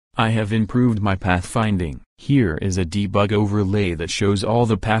I have improved my pathfinding. Here is a debug overlay that shows all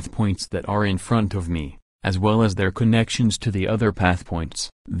the path points that are in front of me, as well as their connections to the other path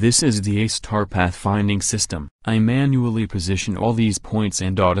points. This is the A-star pathfinding system. I manually position all these points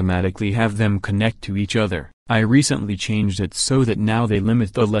and automatically have them connect to each other. I recently changed it so that now they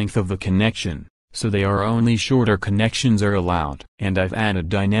limit the length of the connection, so they are only shorter connections are allowed. And I've added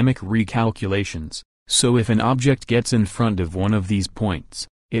dynamic recalculations, so if an object gets in front of one of these points,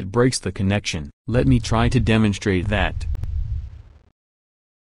 it breaks the connection. Let me try to demonstrate that.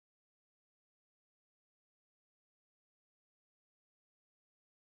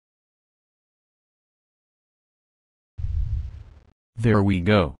 There we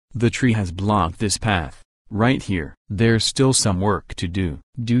go. The tree has blocked this path. Right here. There's still some work to do.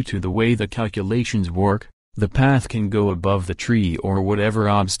 Due to the way the calculations work, the path can go above the tree or whatever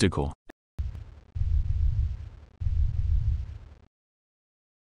obstacle.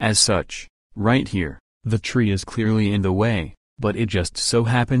 As such, right here, the tree is clearly in the way, but it just so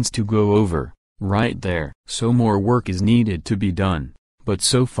happens to go over, right there. So more work is needed to be done, but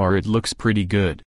so far it looks pretty good.